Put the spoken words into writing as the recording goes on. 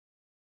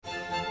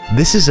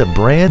This is a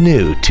brand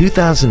new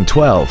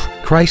 2012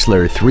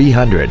 Chrysler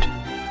 300.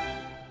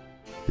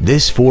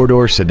 This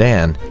four-door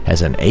sedan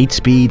has an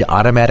 8-speed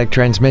automatic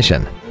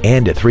transmission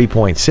and a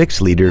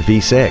 3.6-liter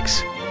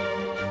V6.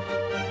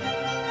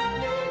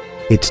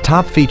 Its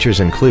top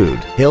features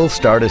include hill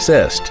start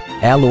assist,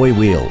 alloy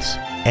wheels,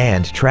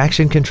 and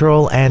traction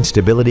control and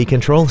stability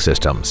control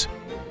systems.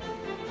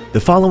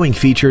 The following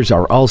features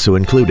are also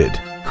included: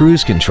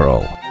 cruise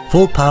control,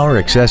 full power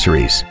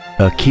accessories,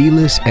 a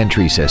keyless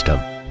entry system,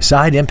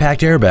 side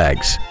impact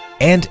airbags,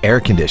 and air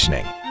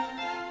conditioning.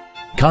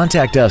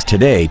 Contact us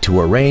today to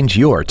arrange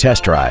your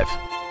test drive.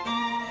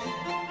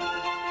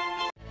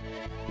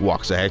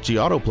 Waxahachie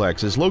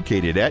Autoplex is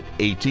located at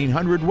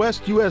 1800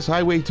 West US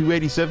Highway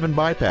 287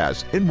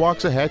 Bypass in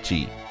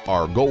Waxahachie.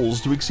 Our goal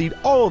is to exceed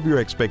all of your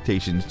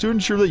expectations to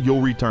ensure that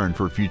you'll return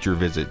for future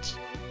visits.